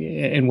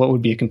 and what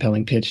would be a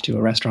compelling pitch to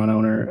a restaurant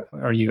owner?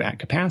 Are you at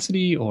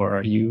capacity,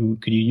 or could you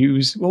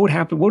use, what would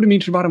happen? What would it mean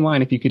to your bottom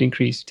line if you could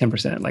increase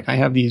 10%? Like I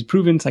have these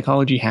proven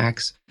psychology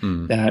hacks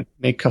that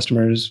make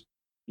customers,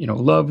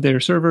 love their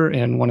server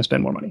and want to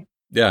spend more money.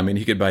 Yeah. I mean,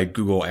 he could buy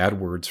Google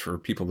AdWords for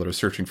people that are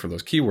searching for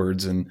those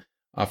keywords and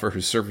offer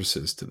his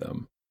services to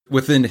them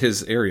within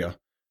his area.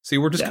 See,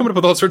 we're just coming up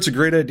with all sorts of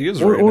great ideas.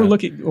 Or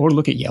look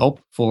at Yelp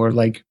for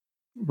like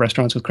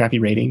restaurants with crappy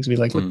ratings. Be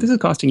like, look, this is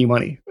costing you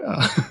money.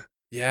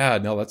 Yeah,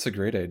 no, that's a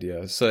great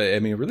idea. So, I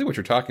mean, really what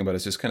you're talking about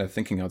is just kind of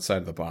thinking outside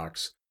of the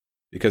box.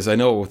 Because I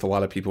know with a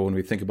lot of people, when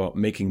we think about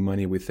making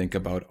money, we think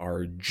about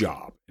our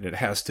job. And it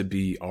has to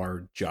be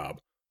our job.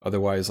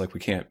 Otherwise, like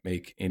we can't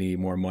make any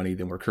more money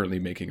than we're currently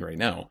making right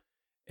now.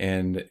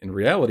 And in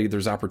reality,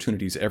 there's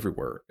opportunities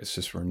everywhere. It's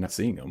just we're not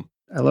seeing them.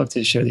 I love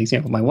to share the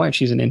example. My wife,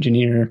 she's an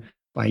engineer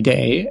by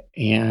day,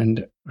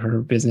 and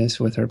her business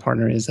with her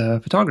partner is a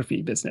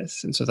photography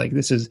business. And so it's like,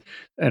 this is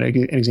an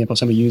example of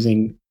somebody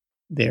using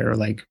their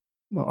like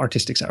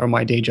artistic side, or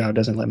my day job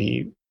doesn't let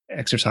me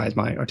exercise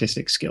my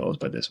artistic skills,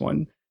 but this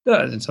one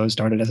does. And so it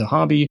started as a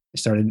hobby. I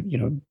started,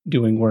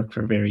 doing work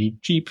for very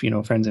cheap,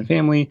 friends and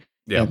family.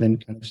 Yeah. And then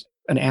kind of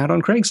an ad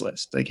on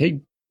Craigslist, like,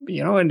 hey,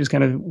 and just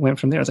kind of went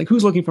from there. It's like,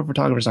 who's looking for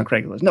photographers on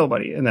Craigslist?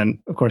 Nobody. And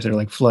then of course they're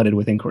like flooded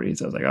with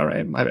inquiries. I was like, all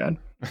right, my bad.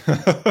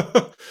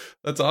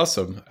 That's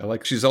awesome. I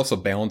like, she's also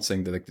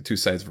balancing the two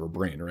sides of her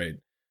brain, right?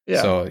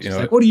 Yeah. So,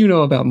 like, what do you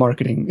know about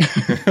marketing?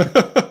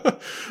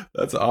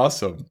 That's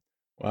awesome.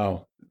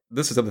 Wow.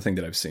 This is the other thing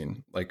that I've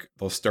seen. Like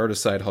they'll start a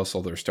side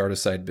hustle, they'll start a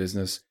side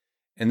business,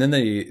 and then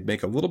they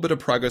make a little bit of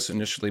progress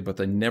initially, but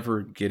they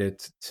never get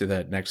it to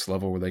that next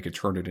level where they could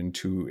turn it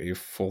into a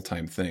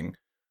full-time thing.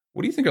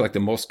 What do you think are like the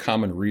most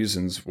common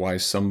reasons why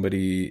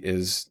somebody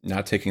is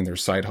not taking their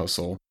side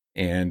hustle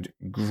and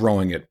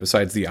growing it,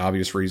 besides the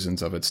obvious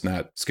reasons of it's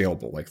not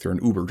scalable, like they're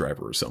an Uber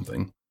driver or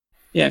something?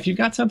 Yeah, if you've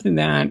got something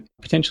that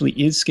potentially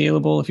is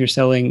scalable, if you're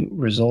selling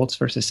results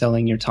versus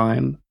selling your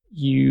time,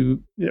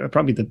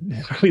 probably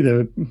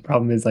the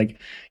problem is like,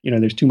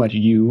 there's too much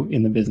you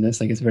in the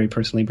business. Like it's a very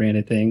personally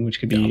branded thing, which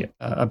could be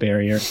a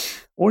barrier,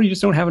 or you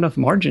just don't have enough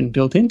margin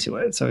built into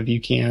it. So if you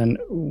can,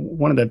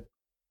 one of the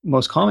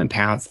most common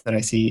paths that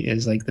I see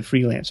is like the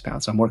freelance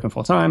path. So I'm working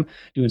full time,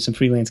 doing some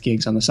freelance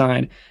gigs on the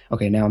side.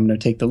 Okay, now I'm going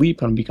to take the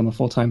leap. I'm going to become a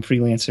full-time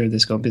freelancer.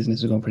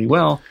 Business is going pretty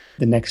well.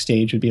 The next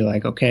stage would be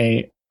like,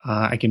 okay,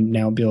 I can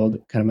now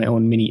build kind of my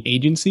own mini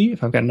agency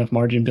if I've got enough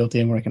margin built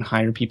in where I can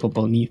hire people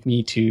beneath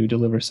me to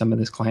deliver some of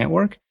this client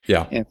work.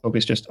 Yeah. And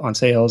focus just on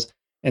sales.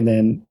 And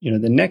then,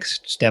 the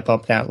next step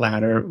up that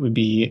ladder would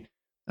be,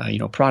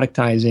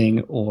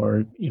 productizing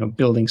or,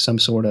 building some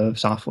sort of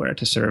software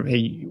to serve.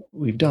 Hey,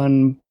 we've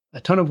done a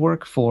ton of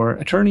work for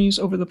attorneys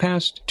over the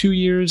past 2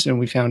 years, and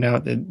we found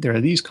out that there are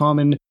these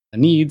common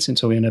needs. And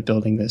so we end up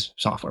building this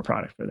software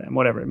product for them,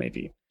 whatever it may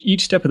be.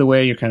 Each step of the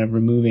way, you're kind of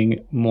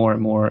removing more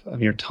and more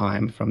of your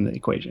time from the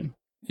equation.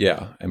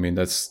 Yeah. I mean,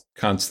 that's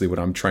constantly what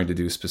I'm trying to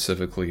do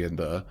specifically in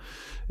the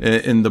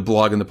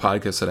blog and the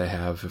podcast that I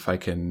have. If I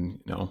can,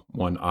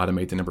 one,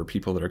 automate the number of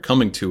people that are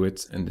coming to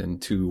it, and then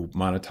two,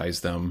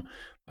 monetize them,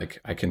 like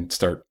I can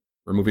start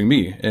removing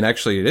me. And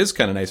actually it is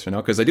kind of nice for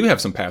now because I do have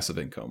some passive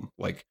income.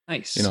 Like,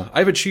 nice.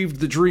 I've achieved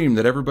the dream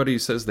that everybody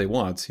says they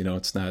want.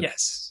 It's not.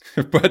 Yes.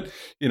 But,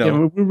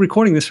 we're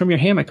recording this from your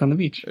hammock on the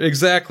beach.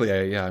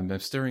 Exactly. I'm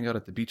staring out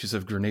at the beaches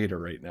of Grenada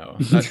right now.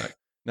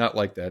 Not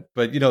like that.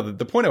 But,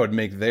 the point I would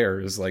make there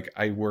is like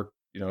I work,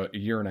 a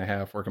year and a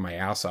half working my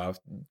ass off,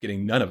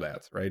 getting none of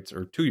that, right?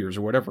 Or 2 years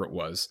or whatever it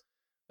was.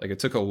 Like it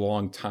took a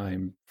long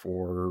time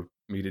for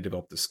me to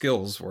develop the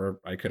skills where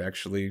I could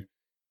actually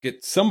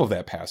get some of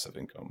that passive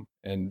income.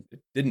 And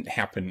it didn't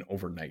happen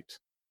overnight.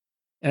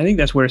 And I think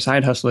that's where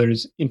side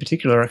hustlers in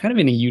particular are kind of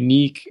in a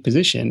unique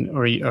position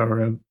or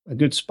a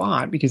good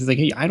spot, because it's like,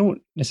 hey, I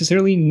don't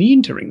necessarily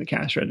need to ring the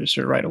cash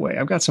register right away.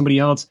 I've got somebody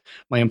else,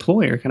 my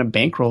employer, kind of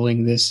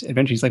bankrolling this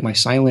adventure. He's like my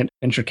silent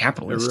venture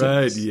capitalist.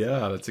 Right.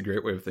 Yeah. That's a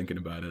great way of thinking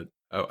about it.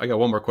 I got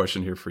one more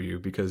question here for you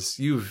because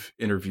you've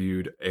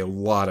interviewed a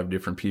lot of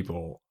different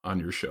people on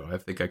your show. I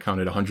think I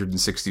counted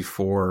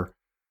 164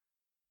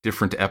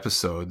 different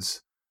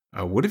episodes.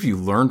 What have you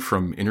learned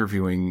from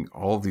interviewing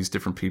all of these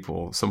different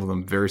people? Some of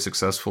them very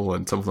successful,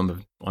 and some of them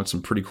have launched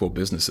some pretty cool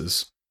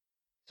businesses.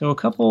 So a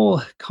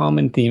couple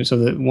common themes. So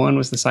the one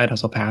was the side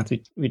hustle path.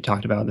 We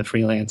talked about the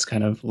freelance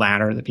kind of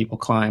ladder that people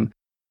climb.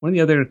 One of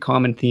the other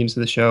common themes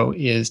of the show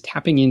is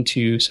tapping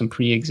into some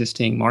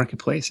pre-existing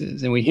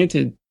marketplaces. And we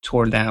hinted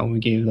toward that when we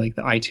gave like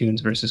the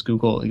iTunes versus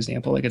Google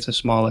example. Like it's a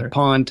smaller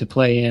pond to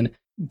play in,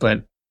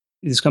 but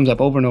this comes up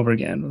over and over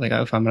again. Like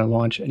if I'm going to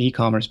launch an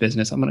e-commerce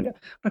business, I'm not going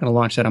to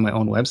launch that on my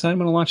own website. I'm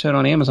going to launch that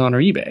on Amazon or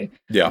eBay.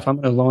 Yeah. If I'm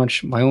going to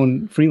launch my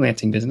own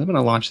freelancing business, I'm going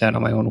to launch that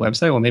on my own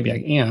website. Well, maybe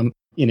I am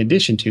in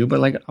addition to, but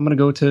like I'm going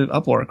to go to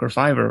Upwork or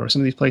Fiverr or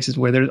some of these places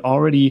where there's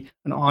already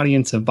an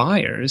audience of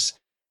buyers.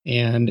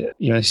 And,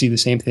 I see the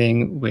same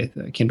thing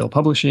with Kindle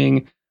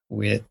publishing,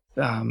 with,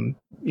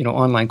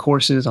 online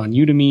courses on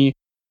Udemy.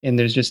 And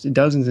there's just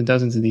dozens and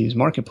dozens of these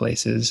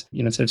marketplaces,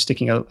 instead of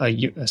sticking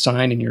a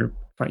sign in your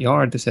front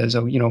yard that says,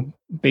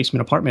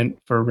 basement apartment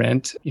for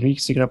rent, you can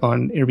stick it up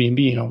on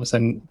Airbnb and all of a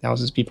sudden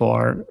thousands of people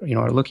are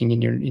looking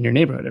in your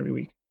neighborhood every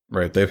week.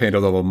 Right. They've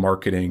handled all the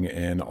marketing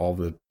and all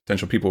the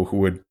potential people who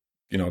would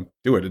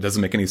do it. It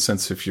doesn't make any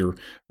sense if you're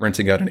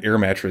renting out an air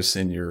mattress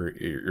in your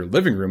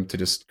living room to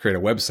just create a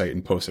website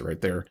and post it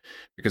right there,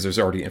 because there's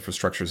already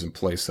infrastructures in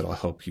place that'll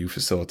help you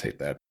facilitate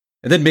that.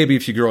 And then maybe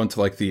if you grow into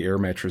like the air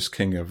mattress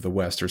king of the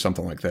West or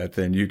something like that,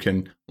 then you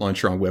can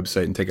launch your own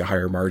website and take a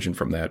higher margin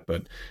from that.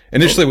 But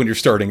initially when you're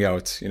starting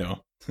out,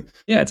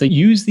 Yeah, it's like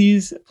use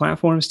these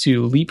platforms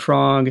to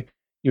leapfrog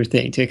your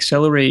thing, to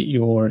accelerate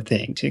your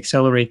thing, to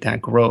accelerate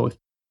that growth,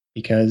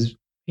 because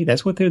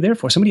that's what they're there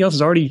for. Somebody else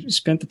has already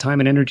spent the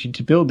time and energy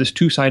to build this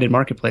two-sided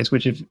marketplace,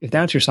 which if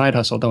that's your side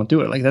hustle, don't do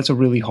it. Like that's a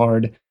really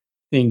hard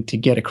thing to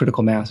get a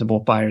critical mass of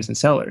both buyers and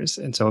sellers.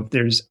 And so if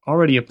there's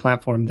already a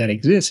platform that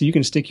exists, you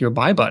can stick your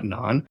buy button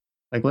on,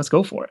 like let's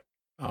go for it.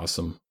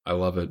 Awesome. I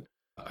love it.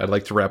 I'd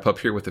like to wrap up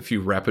here with a few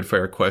rapid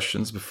fire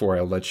questions before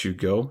I let you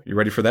go. You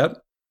ready for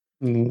that?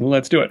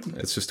 Let's do it.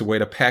 It's just a way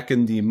to pack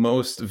in the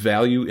most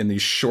value in the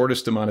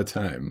shortest amount of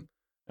time.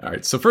 All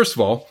right. So first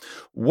of all,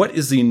 what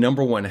is the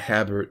number one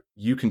habit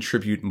you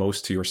contribute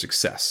most to your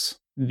success?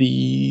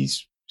 The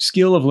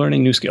skill of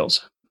learning new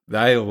skills.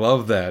 I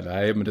love that.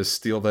 I am going to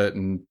steal that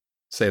and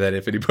say that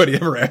if anybody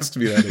ever asks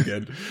me that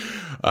again.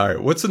 All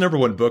right. What's the number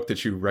one book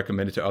that you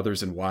recommended to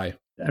others and why?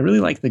 I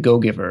really like The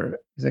Go-Giver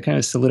because it kind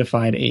of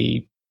solidified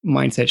a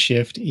mindset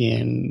shift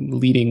in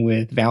leading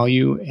with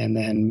value and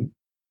then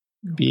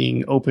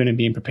being open and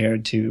being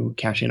prepared to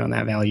cash in on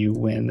that value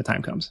when the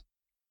time comes.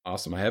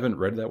 Awesome. I haven't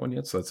read that one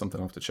yet, so that's something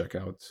I'll have to check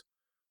out.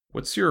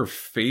 What's your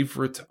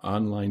favorite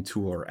online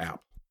tool or app?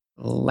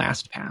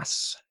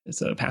 LastPass.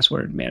 It's a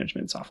password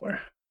management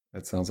software.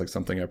 That sounds like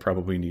something I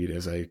probably need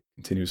as I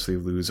continuously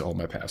lose all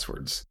my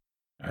passwords.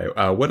 All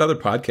right, what other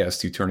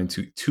podcasts do you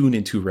tune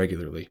into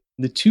regularly?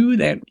 The two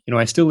that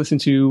I still listen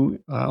to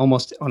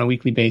almost on a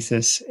weekly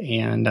basis,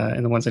 and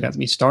the ones that got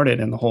me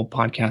started in the whole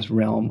podcast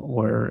realm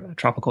were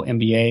Tropical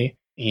MBA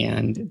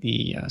and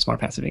the Smart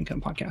Passive Income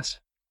podcast.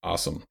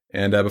 Awesome.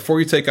 And before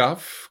you take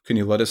off, can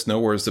you let us know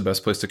where is the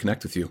best place to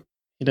connect with you?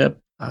 Hit up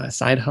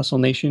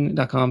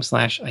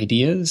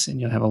sidehustlenation.com/ideas, and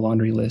you'll have a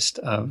laundry list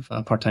of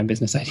part-time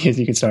business ideas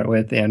you can start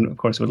with. And of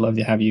course, would love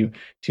to have you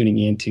tuning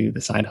into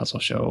the Side Hustle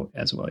Show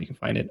as well. You can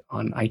find it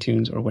on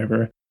iTunes or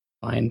wherever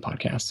fine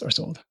podcasts are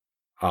sold.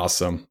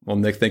 Awesome. Well,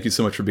 Nick, thank you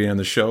so much for being on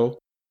the show.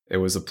 It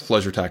was a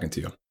pleasure talking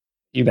to you.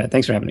 You bet.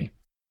 Thanks for having me.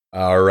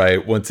 All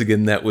right. Once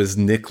again, that was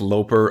Nick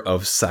Loper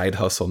of Side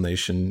Hustle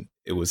Nation.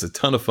 It was a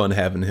ton of fun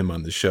having him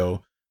on the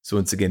show. So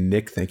once again,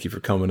 Nick, thank you for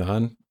coming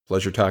on.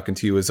 Pleasure talking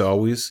to you as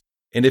always.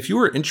 And if you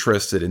are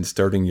interested in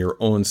starting your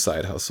own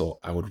side hustle,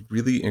 I would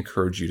really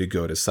encourage you to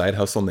go to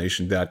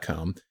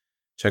sidehustlenation.com.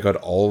 Check out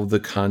all of the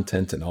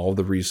content and all of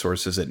the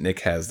resources that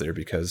Nick has there,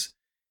 because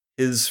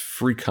his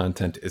free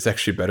content is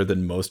actually better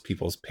than most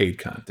people's paid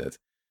content.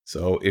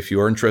 So if you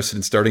are interested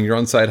in starting your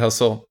own side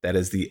hustle, that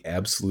is the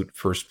absolute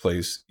first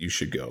place you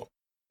should go.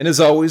 And as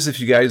always, if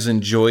you guys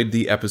enjoyed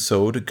the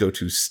episode, go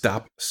to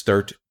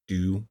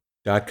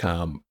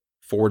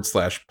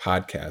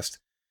stopstartdo.com/podcast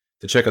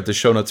to check out the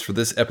show notes for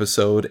this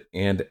episode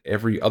and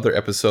every other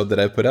episode that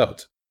I've put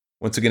out.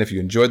 Once again, if you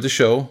enjoyed the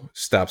show,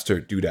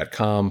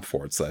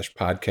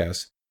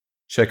 stopstartdo.com/podcast.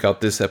 Check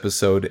out this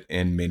episode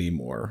and many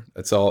more.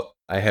 That's all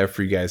I have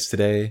for you guys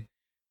today.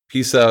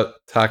 Peace out.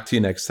 Talk to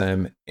you next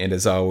time. And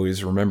as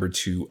always, remember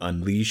to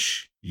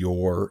unleash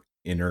your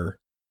inner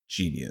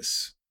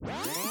genius.